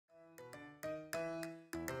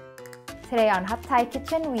Today on Hot Thai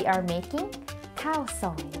Kitchen, we are making Khao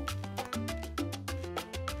Soi.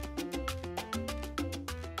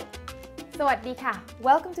 Sawadee ka!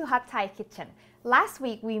 Welcome to Hot Thai Kitchen. Last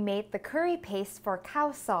week we made the curry paste for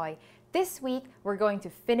Khao Soi. This week we're going to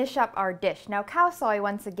finish up our dish. Now Khao Soi,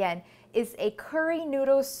 once again, is a curry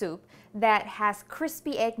noodle soup that has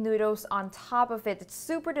crispy egg noodles on top of it. It's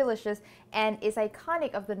super delicious and is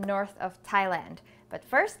iconic of the north of Thailand. But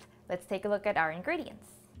first, let's take a look at our ingredients.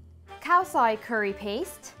 Khao Soi curry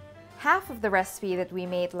paste, half of the recipe that we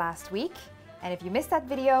made last week. And if you missed that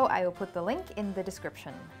video, I will put the link in the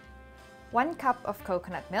description. 1 cup of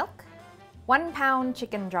coconut milk, 1 pound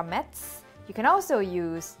chicken drumettes. You can also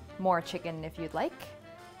use more chicken if you'd like.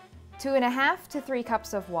 2.5 to 3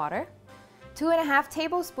 cups of water, 2.5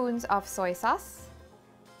 tablespoons of soy sauce,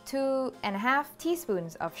 2.5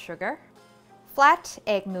 teaspoons of sugar, flat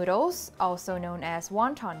egg noodles, also known as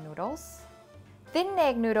wonton noodles, thin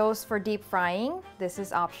egg noodles for deep frying, this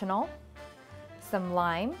is optional, some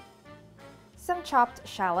lime, some chopped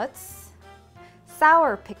shallots,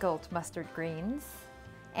 sour pickled mustard greens,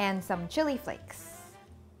 and some chili flakes.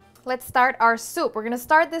 Let's start our soup. We're going to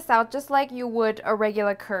start this out just like you would a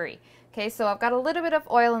regular curry. Okay, so I've got a little bit of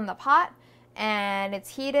oil in the pot and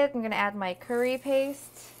it's heated. I'm going to add my curry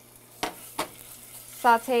paste,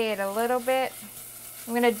 saute it a little bit.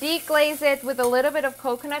 I'm going to deglaze it with a little bit of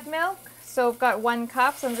coconut milk. So I've got 1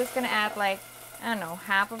 cup, so I'm just going to add like, I don't know,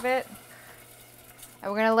 half of it. And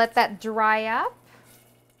we're going to let that dry up.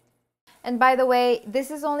 And by the way, this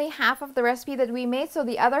is only half of the recipe that we made, so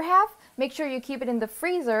the other half, make sure you keep it in the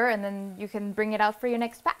freezer and then you can bring it out for your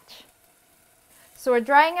next batch. So we're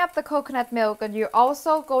drying up the coconut milk and you're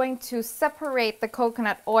also going to separate the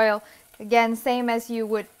coconut oil. Again, same as you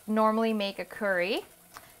would normally make a curry.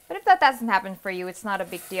 But if that doesn't happen for you, it's not a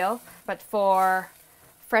big deal. But for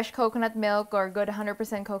fresh coconut milk or good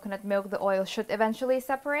 100% coconut milk, the oil should eventually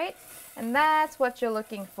separate. And that's what you're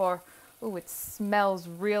looking for. Ooh, it smells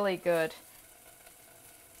really good.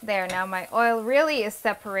 There, now my oil really is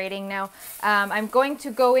separating. Now I'm going to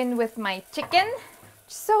go in with my chicken,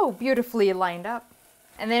 so beautifully lined up.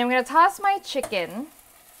 And then I'm going to toss my chicken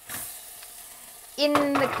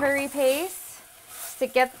in the curry paste to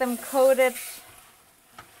get them coated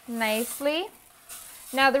nicely.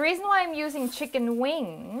 Now the reason why I'm using chicken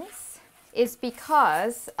wings is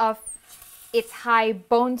because of its high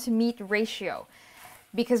bone to meat ratio.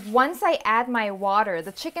 Because once I add my water,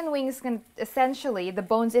 the chicken wings can essentially, the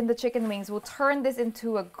bones in the chicken wings will turn this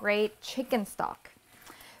into a great chicken stock.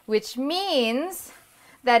 Which means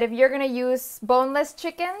that if you're gonna use boneless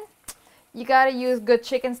chicken, you gotta use good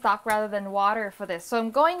chicken stock rather than water for this. So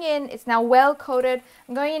I'm going in, it's now well coated.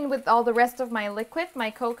 I'm going in with all the rest of my liquid,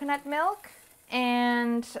 my coconut milk,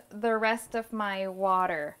 and the rest of my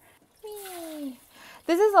water.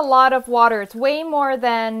 This is a lot of water. It's way more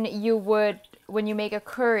than you would when you make a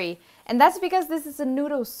curry, and that's because this is a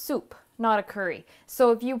noodle soup, not a curry.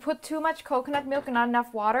 So if you put too much coconut milk and not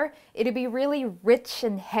enough water, it'll be really rich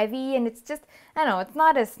and heavy, and it's just, I don't know, it's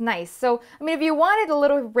not as nice. So, I mean, if you want it a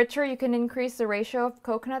little richer, you can increase the ratio of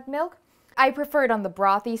coconut milk. I prefer it on the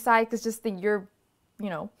brothy side because just think you're, you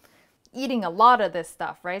know, eating a lot of this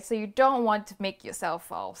stuff, right? So you don't want to make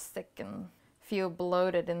yourself all sick and feel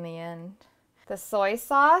bloated in the end. The soy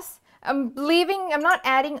sauce, I'm not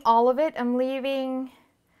adding all of it, I'm leaving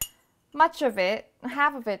much of it,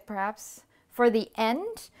 half of it perhaps, for the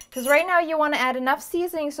end. Because right now you want to add enough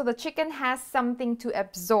seasoning so the chicken has something to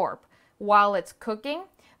absorb while it's cooking.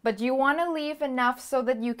 But you want to leave enough so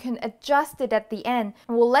that you can adjust it at the end.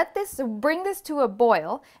 And we'll bring this to a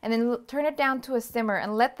boil and then turn it down to a simmer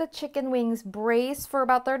and let the chicken wings braise for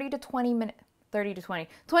about 20 to 30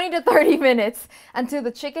 minutes until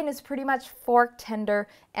the chicken is pretty much fork tender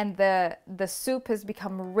and the soup has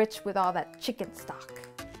become rich with all that chicken stock.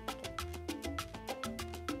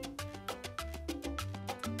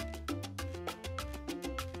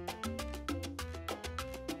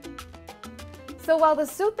 So while the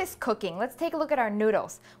soup is cooking, let's take a look at our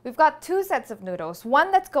noodles. We've got 2 sets of noodles.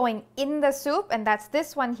 One that's going in the soup, and that's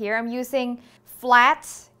this one here. I'm using flat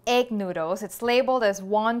egg noodles. It's labeled as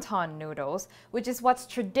wonton noodles, which is what's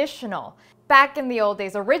traditional. Back in the old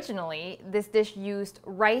days, originally, this dish used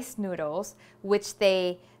rice noodles, which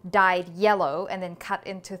they dyed yellow and then cut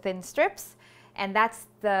into thin strips. And that's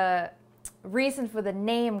the reason for the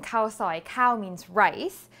name Khao Soi. Khao means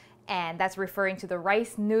rice, and that's referring to the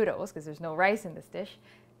rice noodles, because there's no rice in this dish,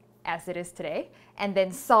 as it is today. And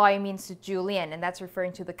then soi means julienne, and that's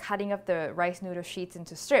referring to the cutting of the rice noodle sheets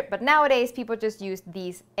into strip. But nowadays, people just use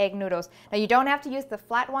these egg noodles. Now, you don't have to use the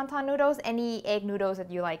flat wonton noodles. Any egg noodles that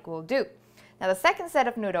you like will do. Now, the second set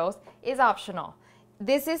of noodles is optional.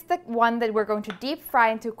 This is the one that we're going to deep fry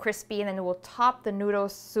into crispy, and then we'll top the noodle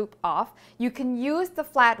soup off. You can use the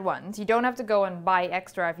flat ones. You don't have to go and buy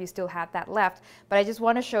extra if you still have that left. But I just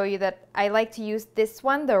want to show you that I like to use this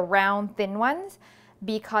one, the round thin ones,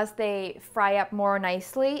 because they fry up more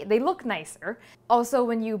nicely. They look nicer. Also,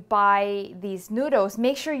 when you buy these noodles,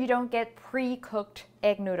 make sure you don't get pre-cooked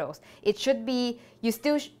egg noodles. It should be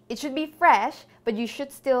fresh, but you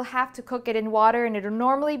should still have to cook it in water, and it'll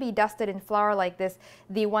normally be dusted in flour like this.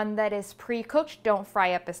 The one that is pre-cooked don't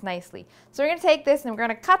fry up as nicely. So we're gonna take this and we're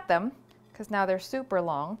gonna cut them, because now they're super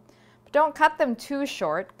long. But don't cut them too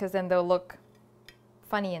short, because then they'll look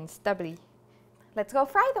funny and stubbly. Let's go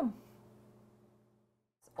fry them.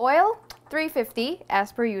 Oil, 350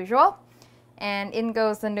 as per usual, and in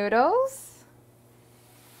goes the noodles.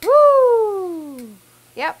 Woo!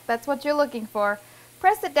 Yep, that's what you're looking for.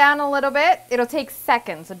 Press it down a little bit. It'll take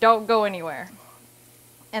seconds, so don't go anywhere.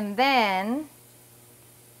 And then,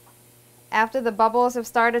 after the bubbles have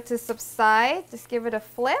started to subside, just give it a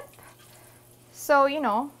flip. So, you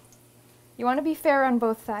know, you want to be fair on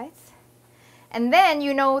both sides. And then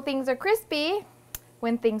you know things are crispy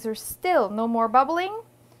when things are still, no more bubbling.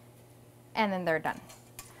 And then they're done.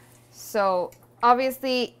 So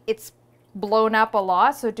obviously it's blown up a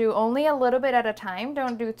lot, so do only a little bit at a time.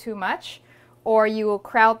 Don't do too much, or you will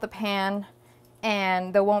crowd the pan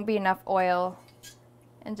and there won't be enough oil,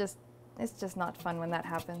 and it's just not fun when that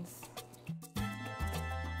happens.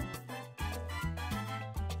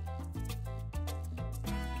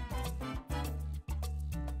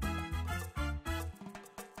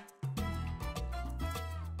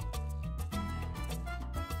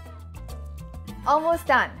 Almost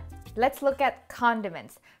done. Let's look at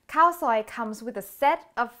condiments. Khao Soi comes with a set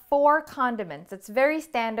of 4 condiments. It's very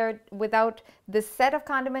standard. Without this set of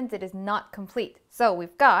condiments, it is not complete. So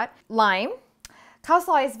we've got lime. Khao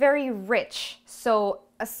Soi is very rich, so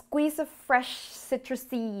a squeeze of fresh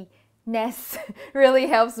citrusy really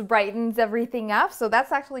helps brightens everything up, so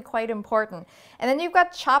that's actually quite important. And then you've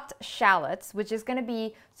got chopped shallots, which is going to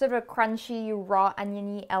be sort of a crunchy, raw,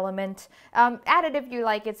 oniony element. Add it if you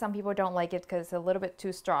like it. Some people don't like it because it's a little bit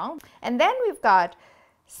too strong. And then we've got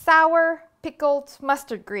sour pickled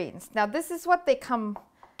mustard greens. Now this is what they come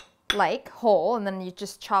like, whole, and then you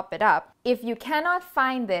just chop it up. If you cannot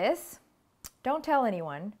find this, don't tell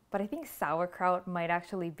anyone, but I think sauerkraut might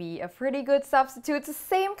actually be a pretty good substitute. It's the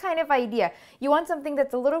same kind of idea. You want something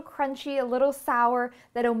that's a little crunchy, a little sour,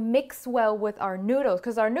 that'll mix well with our noodles,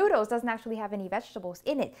 because our noodles doesn't actually have any vegetables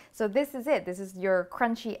in it. So this is it. This is your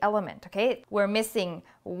crunchy element, okay? We're missing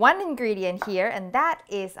one ingredient here, and that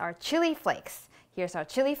is our chili flakes. Here's our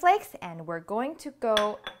chili flakes, and we're going to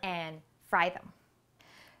go and fry them.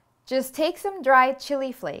 Just take some dried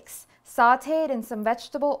chili flakes, saute it in some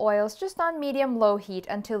vegetable oils just on medium-low heat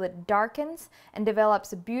until it darkens and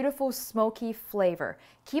develops a beautiful smoky flavor.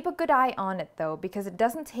 Keep a good eye on it though, because it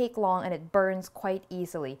doesn't take long and it burns quite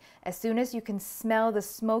easily. As soon as you can smell the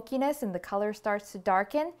smokiness and the color starts to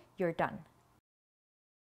darken, you're done.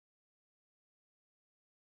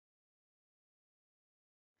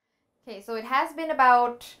 Okay, so it has been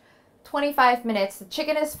about 25 minutes. The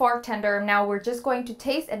chicken is fork tender. Now we're just going to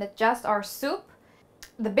taste and adjust our soup.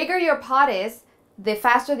 The bigger your pot is, the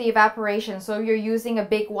faster the evaporation. So if you're using a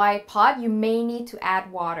big wide pot, you may need to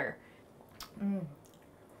add water.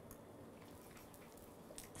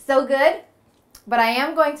 So good, but I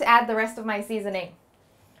am going to add the rest of my seasoning.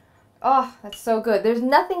 Oh, that's so good. There's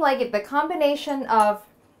nothing like it. The combination of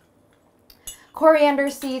coriander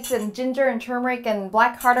seeds and ginger and turmeric and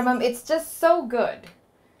black cardamom, it's just so good.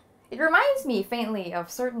 It reminds me faintly of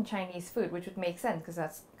certain Chinese food, which would make sense because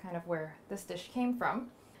that's kind of where this dish came from.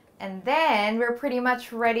 And then we're pretty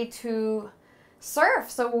much ready to serve.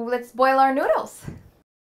 So let's boil our noodles.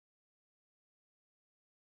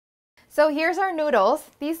 So here's our noodles.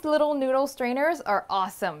 These little noodle strainers are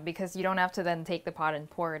awesome because you don't have to then take the pot and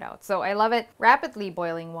pour it out. So I love it. Rapidly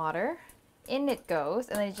boiling water. In it goes,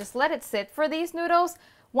 and then you just let it sit. For these noodles,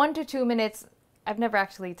 1 to 2 minutes. I've never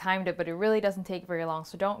actually timed it, but it really doesn't take very long,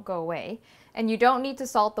 so don't go away. And you don't need to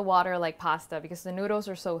salt the water like pasta because the noodles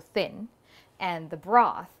are so thin and the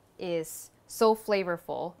broth is so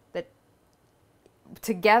flavorful that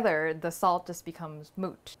together the salt just becomes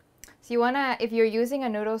moot. So you wanna, if you're using a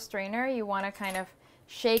noodle strainer, you wanna kind of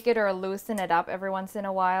shake it or loosen it up every once in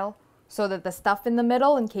a while so that the stuff in the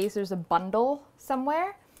middle, in case there's a bundle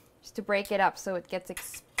somewhere, just to break it up so it gets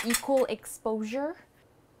equal exposure.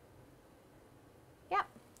 Yeah,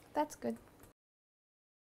 that's good.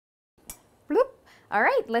 Bloop. All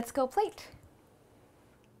right, let's go plate.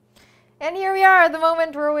 And here we are, the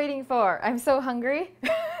moment we're waiting for. I'm so hungry.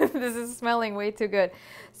 This is smelling way too good.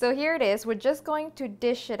 So here it is. We're just going to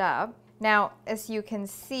dish it up. Now, as you can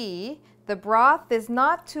see, the broth is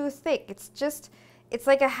not too thick. It's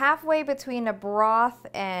like a halfway between a broth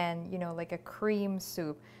and, you know, like a cream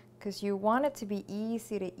soup, because you want it to be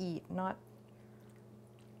easy to eat, not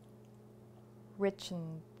rich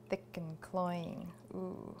and thick and cloying.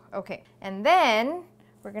 Ooh, okay. And then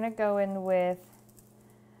we're gonna go in with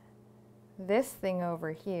this thing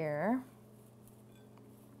over here.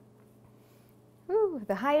 Ooh,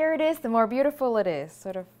 the higher it is, the more beautiful it is.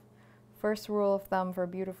 Sort of first rule of thumb for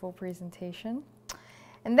beautiful presentation.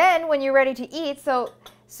 And then when you're ready to eat, so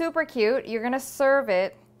super cute, you're gonna serve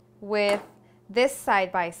it with this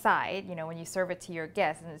side by side, you know, when you serve it to your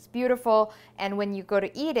guests, and it's beautiful. And when you go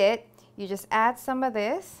to eat it, you just add some of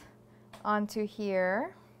this onto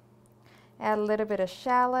here. Add a little bit of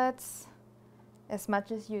shallots, as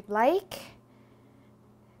much as you'd like.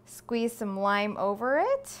 Squeeze some lime over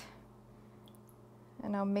it.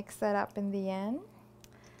 And I'll mix that up in the end.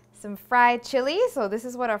 Some fried chili. So this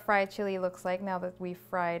is what our fried chili looks like now that we've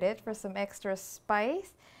fried it, for some extra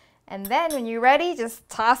spice. And then when you're ready, just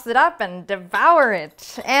toss it up and devour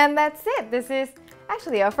it. And that's it. This is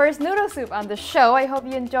actually our first noodle soup on the show. I hope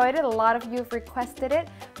you enjoyed it. A lot of you have requested it.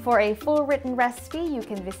 For a full written recipe, you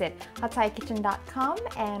can visit hotthai-kitchen.com,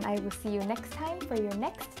 and I will see you next time for your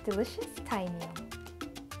next delicious Thai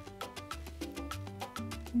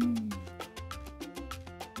meal.